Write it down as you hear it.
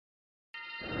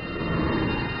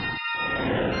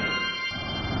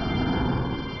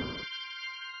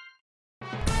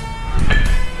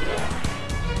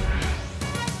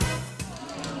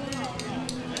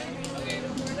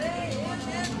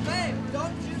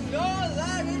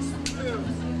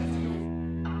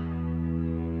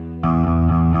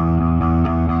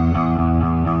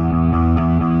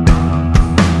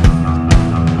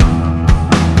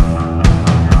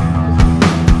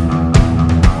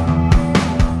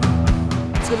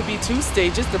going to be 2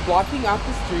 stages. They're blocking off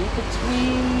the street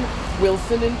between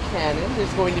Wilson and Cannon.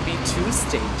 There's going to be 2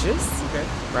 stages. Okay.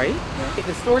 Right? Yeah.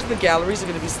 The stores and the galleries are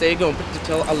going to be staying open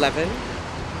until 11.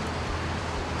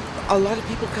 A lot of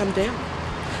people come down.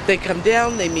 They come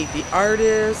down, they meet the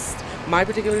artists. My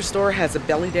particular store has a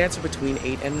belly dancer between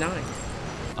 8 and 9.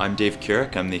 I'm Dave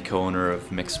Keurig. I'm the co-owner of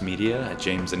Mixed Media at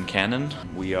James and Cannon.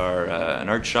 We are an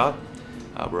art shop.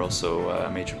 We're also a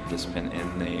major participant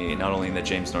in not only in the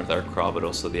James North Art Crawl, but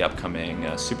also the upcoming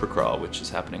Supercrawl, which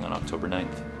is happening on October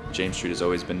 9th. James Street has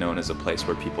always been known as a place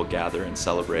where people gather and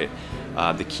celebrate.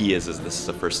 The key is this is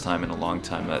the first time in a long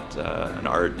time that an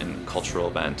art and cultural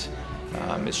event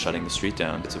is shutting the street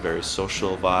down. It's a very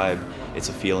social vibe. It's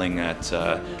a feeling that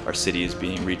our city is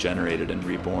being regenerated and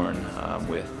reborn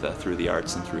through the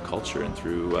arts and through culture and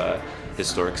through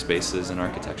historic spaces and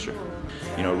architecture.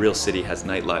 You know, a real city has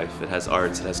nightlife, it has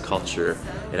arts, it has culture,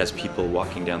 it has people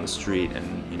walking down the street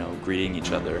and, you know, greeting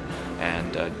each other.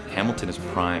 And Hamilton is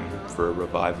prime for a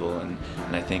revival, and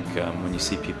I think when you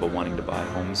see people wanting to buy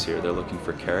homes here, they're looking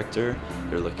for character,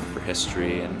 they're looking for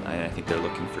history, and I think they're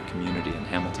looking for community, and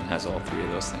Hamilton has all 3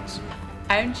 of those things.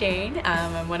 I'm Jane.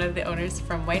 I'm one of the owners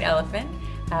from White Elephant.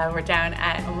 We're down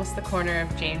at almost the corner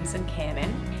of James and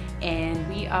Cannon, and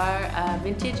we are a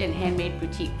vintage and handmade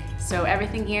boutique. So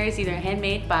everything here is either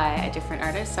handmade by a different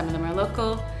artist, some of them are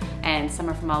local, and some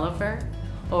are from all over,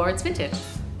 or it's vintage.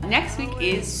 Next week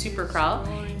is Supercrawl.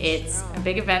 It's a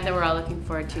big event that we're all looking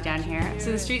forward to down here.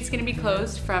 So the street's going to be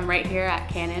closed from right here at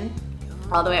Cannon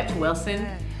all the way up to Wilson,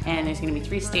 and there's going to be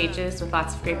 3 stages with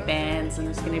lots of great bands, and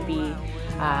there's going to be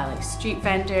like street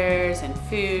vendors and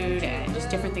food and just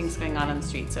different things going on the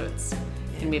street. So it's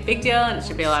going to be a big deal, and it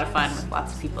should be a lot of fun with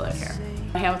lots of people out here.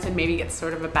 Hamilton maybe gets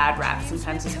sort of a bad rap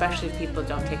sometimes, especially if people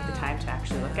don't take the time to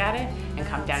actually look at it and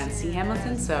come down and see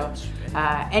Hamilton. So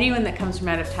anyone that comes from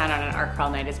out of town on an art crawl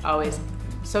night is always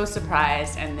so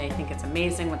surprised, and they think it's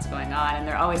amazing what's going on, and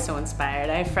they're always so inspired.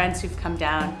 I have friends who've come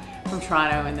down from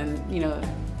Toronto, and then, you know,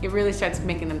 it really starts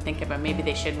making them think about maybe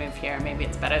they should move here, maybe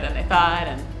it's better than they thought,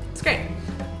 and it's great.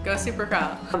 Go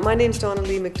Supercrawl. My name's Donna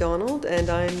Lee McDonald,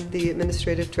 and I'm the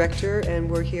Administrative Director, and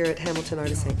we're here at Hamilton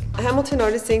Artists Inc. Hamilton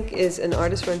Artists Inc. is an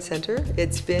artist-run center.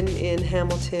 It's been in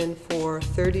Hamilton for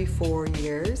 34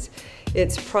 years.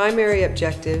 Its primary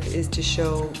objective is to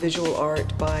show visual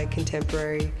art by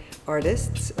contemporary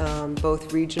artists,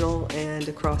 both regional and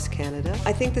across Canada.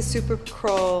 I think the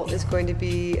Supercrawl is going to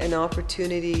be an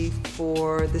opportunity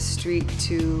for the street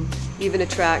to even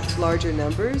attract larger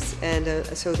numbers, and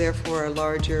so therefore a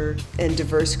larger and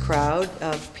diverse crowd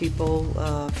of people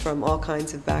from all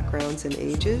kinds of backgrounds and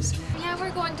ages. Yeah,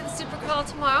 we're going to the Supercrawl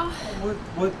tomorrow.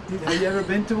 Have you ever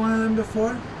been to one of them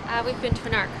before? We've been to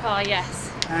an art crawl,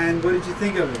 yes. And what did you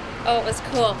think of it? Oh, it was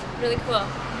cool, really cool.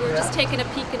 We were just taking a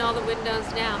peek in all the windows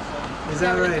now. Is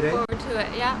that we're right, looking forward to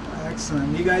it, yeah.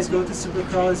 Excellent. You guys go to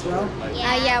Supercrawl as well?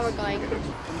 Yeah, we're going.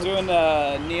 I'm doing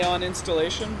a neon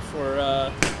installation for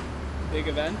a big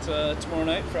event tomorrow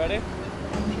night, Friday.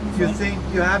 You think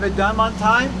you have it done on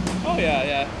time? Oh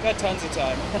yeah, got tons of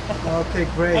time. Okay,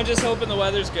 great. I'm just hoping the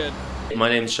weather's good. My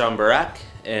name's Sean Barak,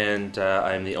 and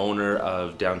I'm the owner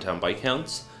of Downtown Bike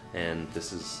Hounds, and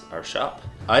this is our shop.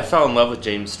 I fell in love with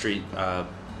James Street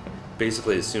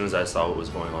basically as soon as I saw what was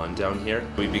going on down here.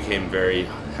 We became very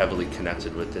heavily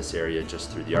connected with this area just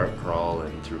through the art crawl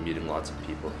and through meeting lots of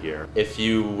people here. If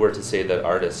you were to say that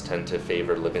artists tend to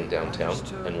favor living downtown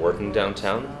and working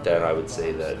downtown, then I would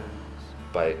say that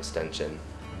by extension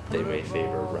they may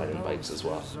favor riding bikes as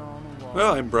well.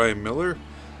 Well, I'm Brian Miller,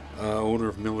 owner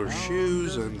of Miller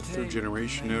Shoes. I'm the 3rd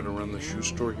generation now to run the shoe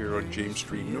store here on James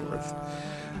Street North.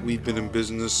 We've been in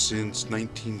business since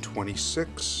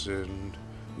 1926, and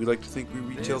we like to think we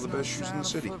retail the best shoes in the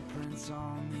city.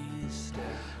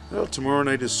 Well, tomorrow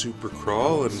night is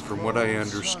Supercrawl, and from what I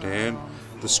understand,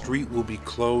 the street will be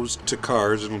closed to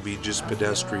cars and it'll be just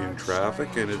pedestrian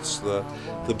traffic, and it's the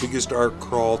biggest art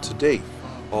crawl to date.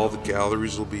 All the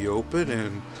galleries will be open,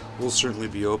 and we'll certainly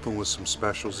be open with some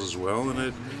specials as well, and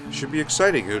it should be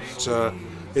exciting. It's a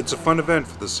fun event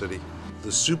for the city.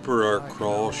 The Super Art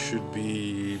Crawl should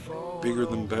be bigger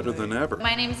than better than ever.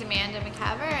 My name is Amanda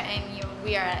McCaver, and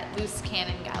we are at Loose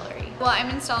Cannon Gallery. Well, I'm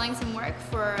installing some work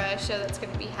for a show that's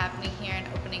going to be happening here and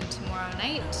opening tomorrow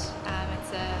night.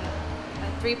 It's a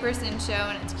 3-person show,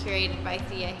 and it's curated by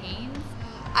Thea Haynes.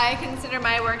 I consider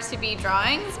my works to be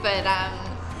drawings, but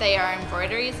they are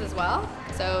embroideries as well.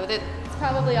 So it's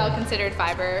probably all considered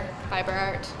fiber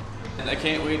art. And I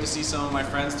can't wait to see some of my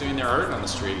friends doing their art on the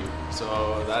street.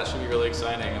 So that should be really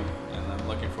exciting, and I'm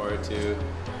looking forward to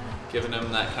giving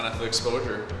them that kind of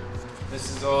exposure.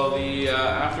 This is all the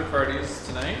after parties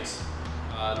tonight.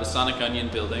 The Sonic Onion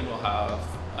building will have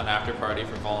an after party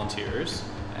for volunteers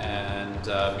and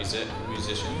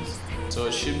musicians. So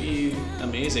it should be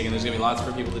amazing, and there's gonna be lots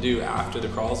for people to do after the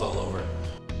crawl's all over.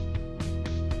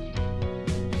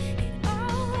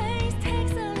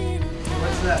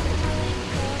 What's that?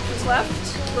 Who's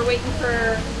left? We're waiting for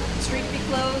the street to be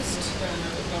closed,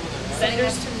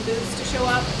 vendors and booths to show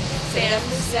up,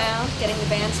 sound, getting the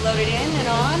bands loaded in and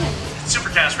on.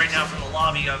 Supercast right now from the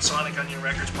lobby of Sonic Onion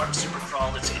Records, part of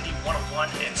Supercrawl. It's Indie 101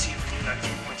 MC for you,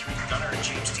 93.3 Gunner and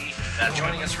James D.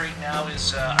 Joining us right now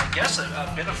is, I guess,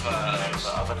 a bit of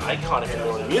an icon, if you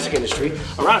will, in the music industry,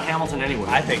 around Hamilton anyway.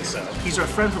 I think so. He's our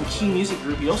friend from Key Music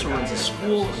Group. He also runs a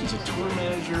school. He's a tour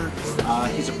manager.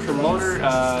 He's a promoter.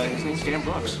 His name's Dan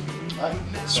Brooks. Hi.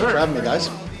 Thanks for having me, guys.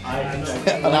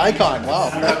 An icon, wow.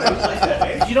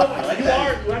 You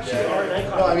actually are an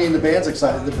icon. Well, I mean, the band's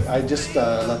excited. I just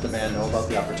let the band know about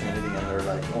the opportunity, and they're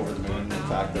like over the moon. In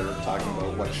fact, they're talking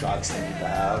about what shots they need to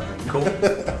have. And cool.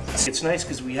 It's nice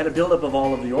because we had a build-up of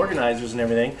all of the organizers and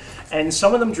everything, and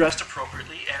some of them dressed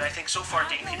appropriately. And I think so far,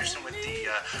 Dane Peterson with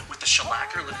the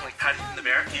shellacker looking like Patty the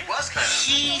Bear. He was kind of.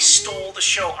 He stole the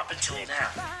show up until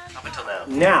now. Up until now.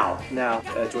 Now,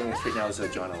 joining us right now is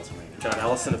John Ellison. John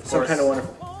Ellison, of course. So kind of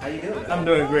wonderful. How you doing? I'm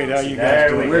doing great. How are you guys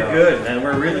doing? We're good, man.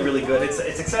 We're really, really good. It's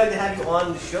exciting to have you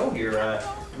on the show here.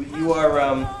 You are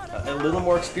a little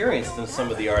more experienced than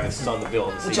some of the artists on the bill.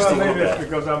 Well, maybe it's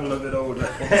because I'm a little bit older.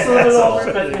 Just a little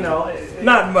older, but you know.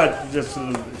 Not much, just a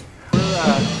little bit.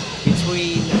 We're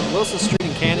between Wilson Street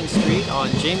and Cannon Street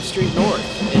on James Street North.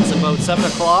 It's about 7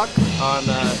 o'clock on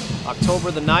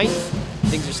October the 9th.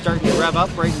 Things are starting to rev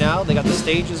up right now. They got the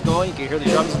stages going. You can hear the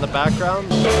drums in the background.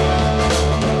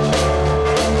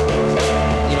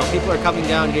 You know, people are coming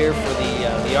down here for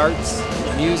the arts,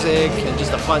 the music, and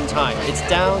just a fun time. It's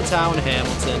downtown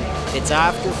Hamilton. It's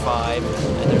after 5,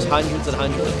 and there's hundreds and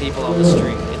hundreds of people on the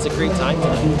street. It's a great time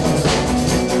tonight.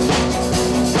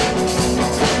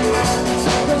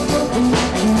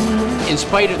 In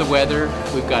spite of the weather,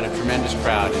 we've got a tremendous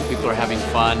crowd, and people are having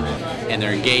fun, and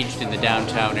they're engaged in the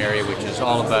downtown area, which is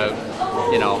all about,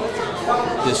 you know,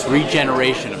 this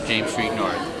regeneration of James Street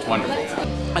North. It's wonderful.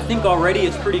 I think already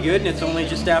it's pretty good, and it's only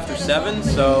just after 7,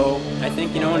 so I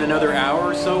think, you know, in another hour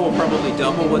or so, we'll probably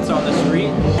double what's on the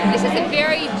street. This is a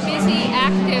very busy,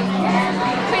 active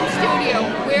print studio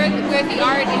where the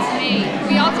art is made.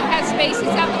 We also have spaces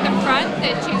up at the front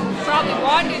that you probably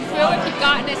wandered through if you've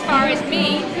gotten as far as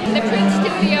me. The print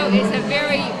studio is a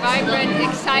very vibrant,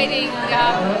 exciting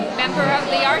member of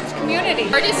the arts community.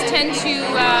 Artists tend to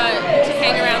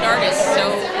hang around artists,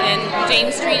 and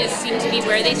James Street seemed to be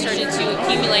where they started to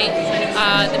accumulate.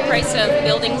 The price of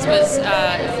buildings was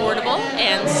affordable,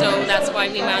 and so that's why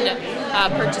we wound up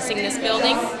purchasing this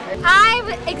building. I've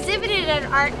exhibited at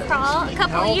Art Crawl a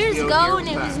couple of years ago, and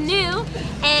it was new,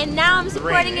 and now I'm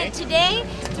supporting it today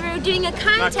through doing a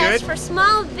contest for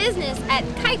small business at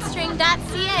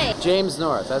kitestring.ca. James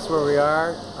North, that's where we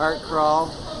are. Art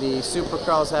Crawl. The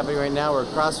Supercrawl is happening right now. We're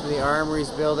across from the Armories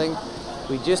building.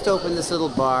 We just opened this little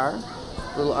bar,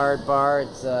 little art bar.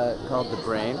 It's called The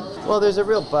Brain. Well, there's a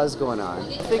real buzz going on.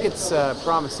 I think it's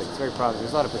promising. It's very promising.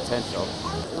 There's a lot of potential.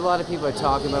 A lot of people are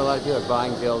talking about it. A lot of people are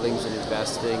buying buildings and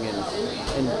investing, and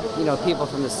you know, people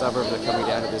from the suburbs are coming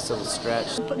down to this little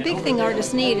stretch. The big thing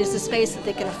artists need is a space that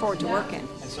they can afford to work in.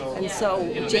 And so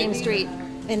James Street,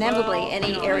 inevitably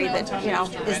any area that, you know,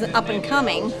 is up and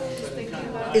coming,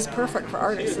 is perfect for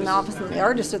artists. And often the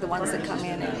artists are the ones that come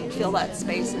in and fill that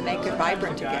space and make it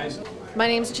vibrant again. My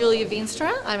name's Julia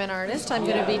Veenstra. I'm an artist. I'm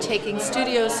going to be taking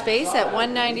studio space at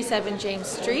 197 James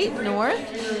Street North.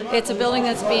 It's a building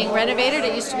that's being renovated.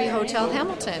 It used to be Hotel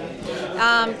Hamilton.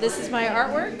 This is my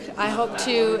artwork. I hope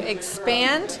to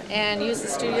expand and use the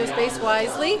studio space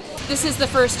wisely. This is the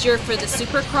first year for the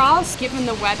Supercrawls. Given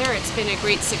the weather, it's been a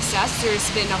great success. There's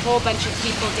been a whole bunch of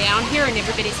people down here, and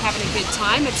everybody's having a good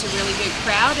time. It's a really good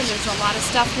crowd, and there's a lot of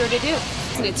stuff here to do.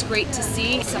 And it's great to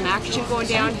see some action going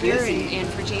down here, and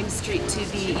for James Street to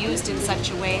be used in such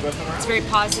a way. It's very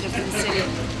positive for the city.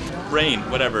 Rain,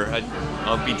 whatever.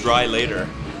 I'll be dry later.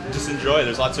 Just enjoy.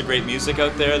 There's lots of great music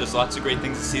out there. There's lots of great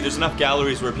things to see. There's enough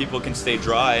galleries where people can stay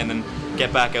dry and then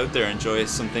get back out there and enjoy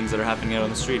some things that are happening out on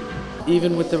the street.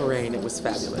 Even with the rain, it was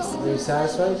fabulous. Are you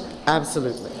satisfied?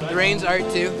 Absolutely. The rain's art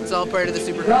too. It's all part of the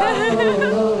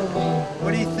Supercrawl.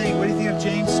 What do you think? What do you think of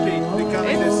James Street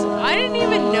becoming this? I didn't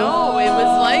even know it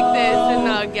was like this, and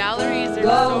the galleries are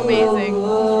so amazing. It's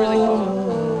really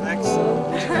cool. Excellent.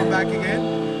 Will you come back again?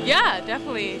 Yeah,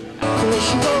 definitely.